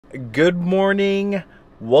Good morning.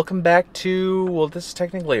 Welcome back to, well, this is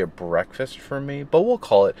technically a breakfast for me, but we'll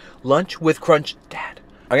call it lunch with Crunch Dad.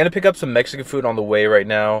 I'm going to pick up some Mexican food on the way right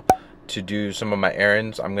now to do some of my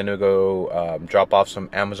errands. I'm going to go drop off some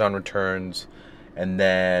Amazon returns, and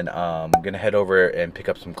then I'm going to head over and pick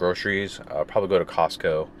up some groceries. I'll probably go to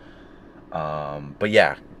Costco. But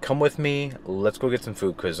yeah, come with me. Let's go get some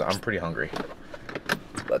food because I'm pretty hungry.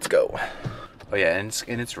 Let's go. Oh yeah, and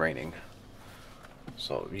it's raining.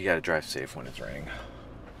 So you gotta drive safe when it's raining.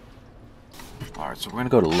 Alright, so we're gonna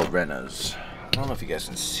go to Lorena's. I don't know if you guys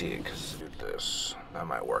can see it because do this. That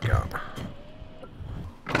might work out.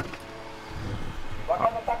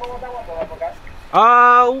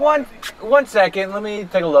 One second. Let me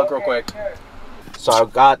take a look real quick. So I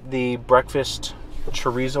got the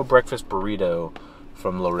chorizo breakfast burrito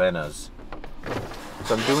from Lorena's.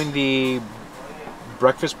 So I'm doing the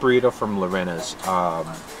breakfast burrito from Lorena's.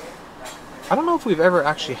 I don't know if we've ever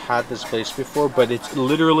actually had this place before, but it's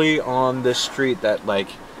literally on this street that, like,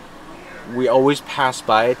 we always pass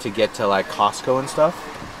by it to get to, like, Costco and stuff.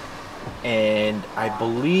 And I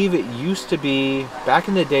believe it used to be, back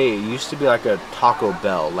in the day, it used to be like a Taco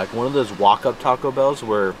Bell, like one of those walk-up Taco Bells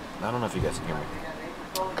where, I don't know if you guys can hear me.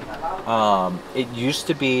 It used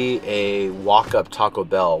to be a walk-up Taco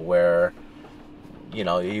Bell where, you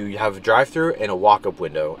know, you have a drive-thru and a walk-up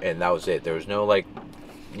window, and that was it. There was no, like,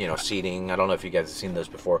 you know, seating. I don't know if you guys have seen those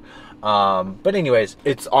before. But anyways,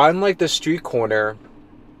 it's on like the street corner,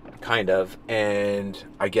 kind of, and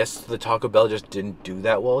I guess the Taco Bell just didn't do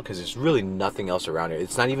that well because there's really nothing else around it.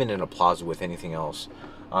 It's not even in a plaza with anything else.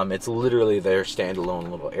 It's literally their standalone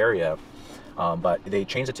little area. But they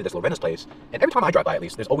changed it to this Lorena's place, and every time I drive by, at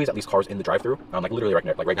least, there's always at least cars in the drive-thru. Like literally right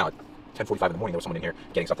now, like right now at 10:45 in the morning, there was someone in here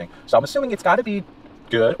getting something. So I'm assuming it's got to be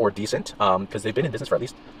good or decent, because they've been in business for at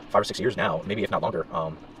least 5 or 6 years now, maybe if not longer.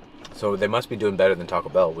 So they must be doing better than Taco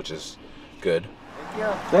Bell, which is good.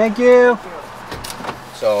 Thank you.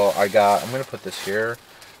 So I'm gonna put this here,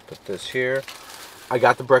 I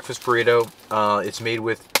got the breakfast burrito. It's made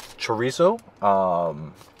with chorizo.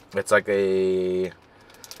 It's like a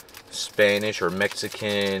Spanish or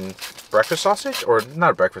Mexican breakfast sausage, or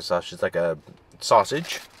not a breakfast sausage, it's like a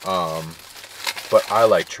sausage. But I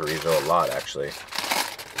like chorizo a lot, actually.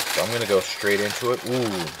 So I'm gonna go straight into it. Ooh,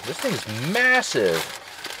 this thing's massive.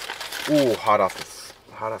 Ooh, hot off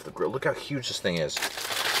the grill. Look how huge this thing is.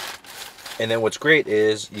 And then what's great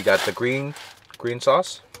is you got the green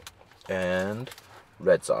sauce and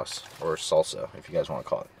red sauce, or salsa, if you guys want to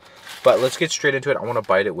call it. But let's get straight into it. I want to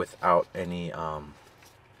bite it without any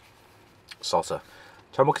salsa.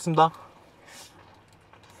 잘 먹겠습니다.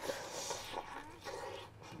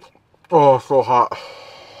 Oh, so hot.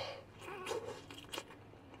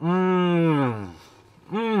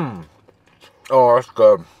 Oh, that's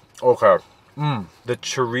good. Okay. The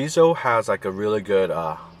chorizo has like a really good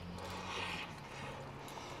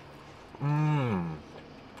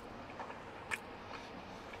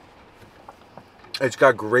It's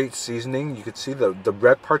got great seasoning. You can see the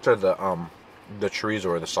red parts are the chorizo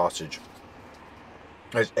or the sausage.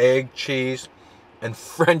 There's egg, cheese, and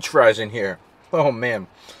French fries in here. Oh man.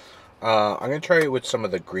 I'm gonna try it with some of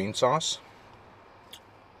the green sauce.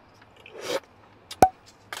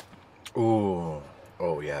 Ooh.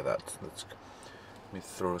 Oh yeah, that's good. Let me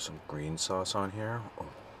throw some green sauce on here. Oh.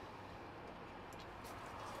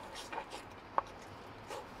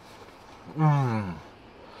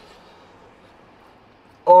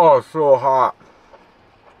 Oh, it's so hot.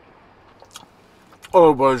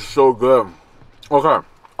 Oh, but it's so good. Okay.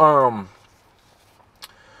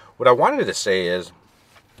 What I wanted to say is,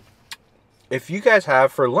 if you guys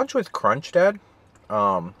have for lunch with Crunch Dad,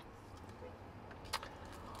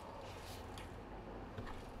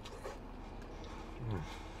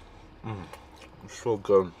 it's so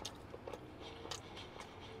good.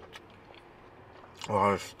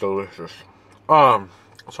 Oh, it's delicious.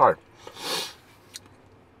 Sorry.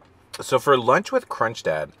 So for lunch with Crunch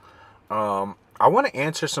Dad, I want to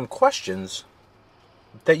answer some questions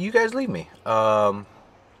that you guys leave me.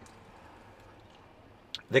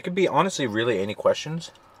 They could be honestly really any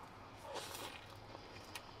questions.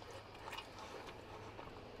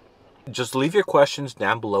 Just leave your questions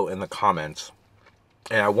down below in the comments,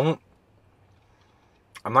 and I'm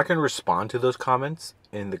not going to respond to those comments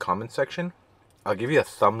in the comment section. I'll give you a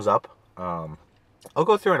thumbs up. I'll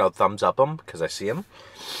go through and I'll thumbs up them because I see them.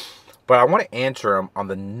 But I want to answer them on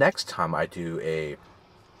the next time I do a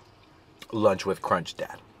lunch with Crunch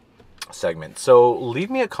Dad segment. So leave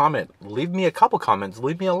me a comment. Leave me a couple comments.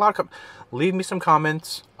 Leave me a lot of leave me some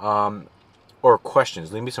comments or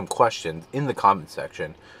questions. Leave me some questions in the comment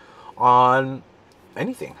section on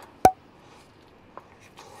anything.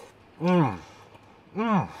 Mmm.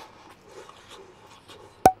 Mmm.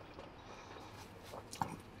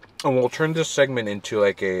 And we'll turn this segment into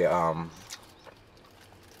like a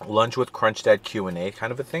lunch with Crunch Dad Q&A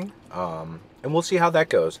kind of a thing. And we'll see how that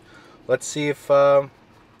goes. Let's see if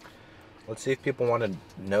people want to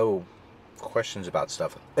know questions about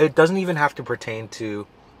stuff. It doesn't even have to pertain to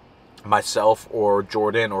myself or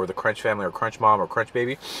Jordan or the Crunch family or Crunch Mom or Crunch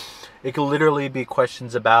Baby. It could literally be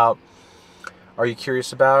questions about, are you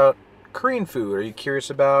curious about Korean food? Are you curious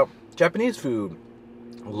about Japanese food?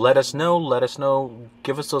 Let us know,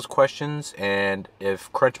 give us those questions, and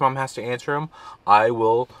if Crunch Mom has to answer them, I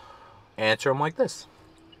will answer them like this.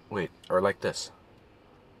 Wait, or like this.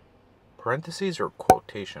 Parentheses or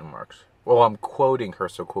quotation marks? Well, I'm quoting her,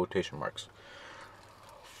 so quotation marks.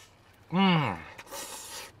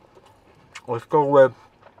 Let's go with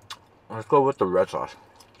the red sauce.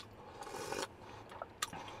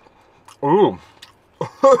 Ooh.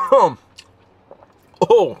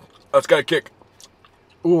 Oh, that's got a kick.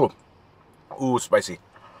 Ooh. Ooh, spicy.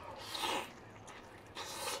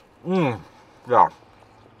 Yeah.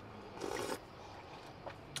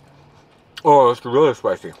 Oh, it's really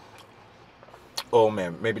spicy. Oh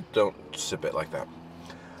man, maybe don't sip it like that.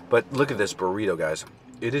 But look at this burrito, guys.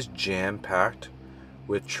 It is jam-packed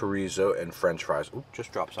with chorizo and French fries. Ooh,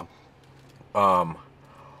 just dropped some. Oh.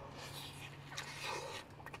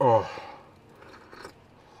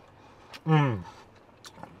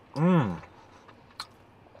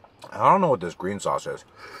 I don't know what this green sauce is.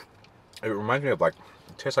 It reminds me of like,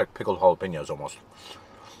 it tastes like pickled jalapenos almost.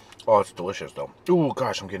 Oh, it's delicious though. Ooh,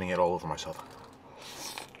 gosh, I'm getting it all over myself.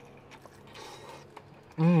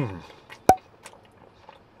 I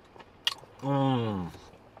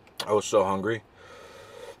was so hungry.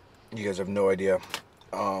 You guys have no idea.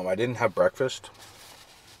 I didn't have breakfast.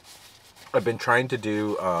 I've been trying to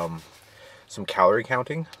do some calorie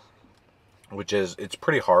counting, which is, it's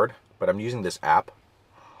pretty hard, but I'm using this app.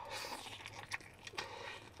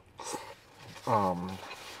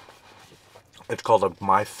 It's called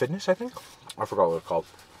My Fitness, I think. I forgot what it's called.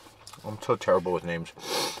 I'm so terrible with names.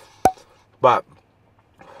 But,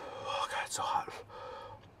 oh god, it's so hot.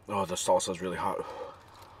 Oh, the salsa is really hot.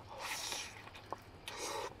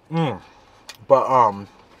 But,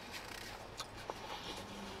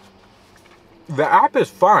 the app is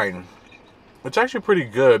fine. It's actually pretty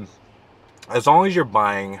good. As long as you're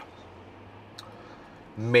buying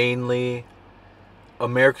mainly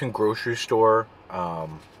American grocery store,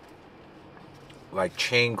 like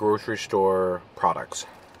chain grocery store products.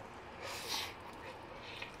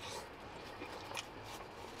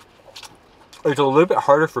 It's a little bit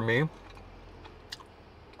harder for me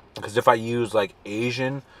because if I use like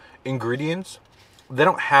Asian ingredients, they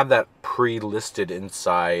don't have that pre-listed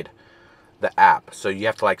inside the app, so you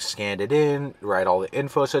have to like scan it in, write all the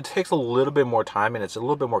info, so it takes a little bit more time and it's a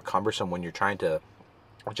little bit more cumbersome when you're trying to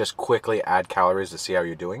just quickly add calories to see how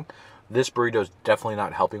you're doing. This burrito is definitely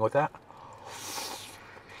not helping with that.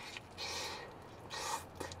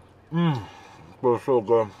 But it's so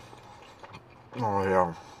good. Oh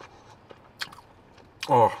yeah.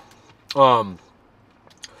 Oh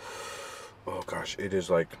gosh, it is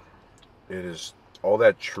like, it is all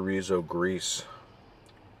that chorizo grease.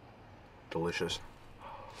 Delicious.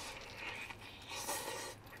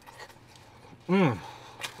 But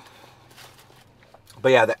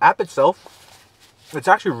yeah, the app itself, it's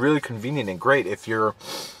actually really convenient and great if you're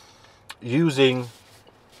using,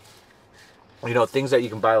 you know, things that you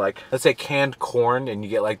can buy, like, let's say canned corn, and you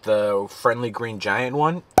get like the Friendly Green Giant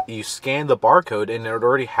one. You scan the barcode and it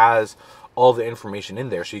already has all the information in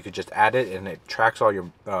there, so you could just add it and it tracks all your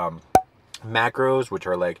macros, which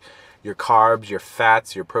are like your carbs, your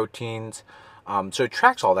fats, your proteins. So it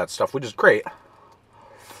tracks all that stuff, which is great.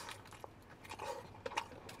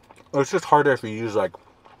 It's just harder if you use like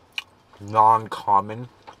non-common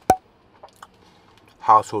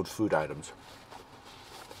household food items.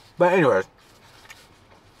 But anyways,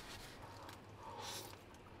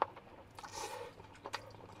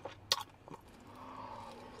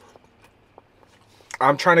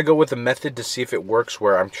 I'm trying to go with a method to see if it works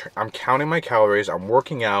where I'm counting my calories, I'm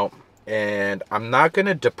working out, and I'm not going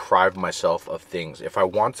to deprive myself of things. If I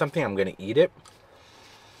want something, I'm going to eat it,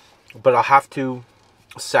 but I'll have to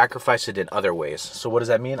sacrifice it in other ways. So what does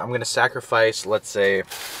that mean? I'm going to sacrifice, let's say,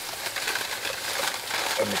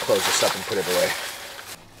 let me close this up and put it away.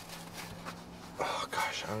 Oh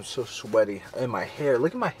gosh, I'm so sweaty. And my hair,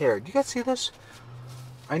 look at my hair. Do you guys see this?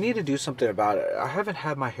 I need to do something about it. I haven't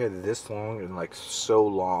had my hair this long in like so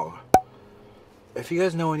long. If you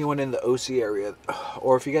guys know anyone in the OC area,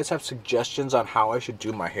 or if you guys have suggestions on how I should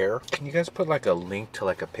do my hair, can you guys put like a link to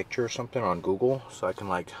like a picture or something on Google so I can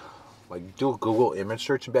like Like, do a Google image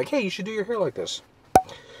search and be like, hey, you should do your hair like this.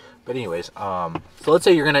 But anyways, so let's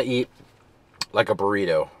say you're gonna eat like a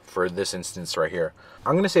burrito for this instance right here.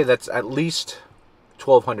 I'm gonna say that's at least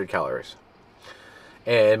 1,200 calories.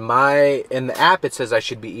 And in the app it says I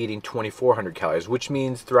should be eating 2,400 calories, which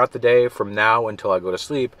means throughout the day from now until I go to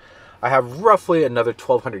sleep, I have roughly another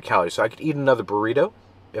 1,200 calories. So I could eat another burrito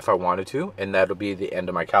if I wanted to, and that'll be the end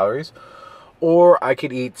of my calories. Or I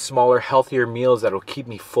could eat smaller, healthier meals that'll keep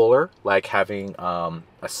me fuller, like having a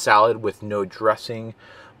salad with no dressing,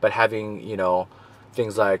 but having, you know,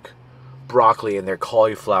 things like broccoli and their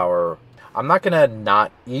cauliflower. I'm not gonna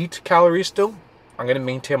not eat calories still. I'm gonna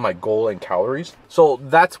maintain my goal in calories. So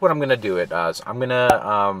that's what I'm gonna do it as. I'm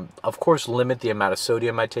gonna, of course, limit the amount of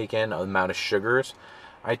sodium I take in, the amount of sugars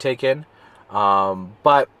I take in.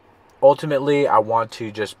 But ultimately, I want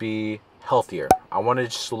to just be healthier. I want to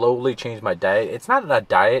slowly change my diet. It's not a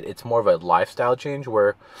diet, it's more of a lifestyle change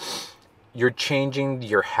where you're changing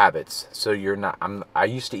your habits. So you're not, I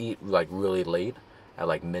used to eat like really late at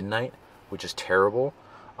like midnight, which is terrible.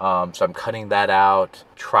 So I'm cutting that out.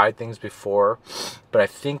 Tried things before, but I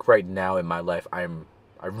think right now in my life, I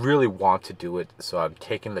really want to do it. So I'm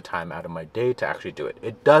taking the time out of my day to actually do it.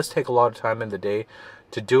 It does take a lot of time in the day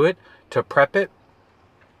to do it, to prep it.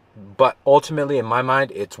 But ultimately, in my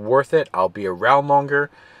mind, it's worth it. I'll be around longer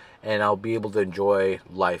and I'll be able to enjoy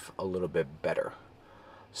life a little bit better.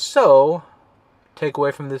 So, take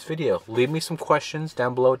away from this video. Leave me some questions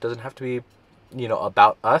down below. It doesn't have to be, you know,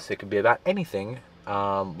 about us. It could be about anything.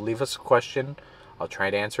 Leave us a question. I'll try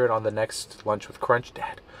to answer it on the next Lunch with Crunch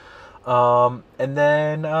Dad. And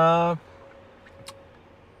then,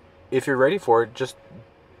 if you're ready for it, just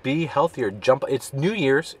be healthier. It's New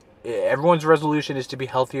Year's. Everyone's resolution is to be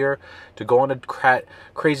healthier, to go on a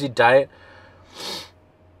crazy diet.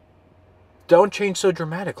 Don't change so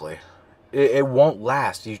dramatically. It won't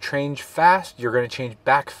last. You change fast, you're going to change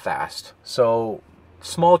back fast. So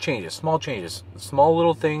small changes, small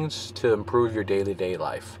little things to improve your day-to-day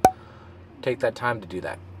life. Take that time to do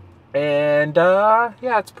that. And yeah,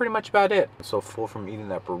 that's pretty much about it. I'm so full from eating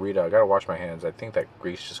that burrito. I gotta wash my hands. I think that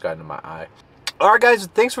grease just got into my eye. Alright guys,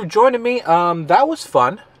 thanks for joining me. That was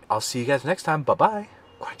fun. I'll see you guys next time. Bye-bye.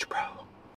 CrunchBros.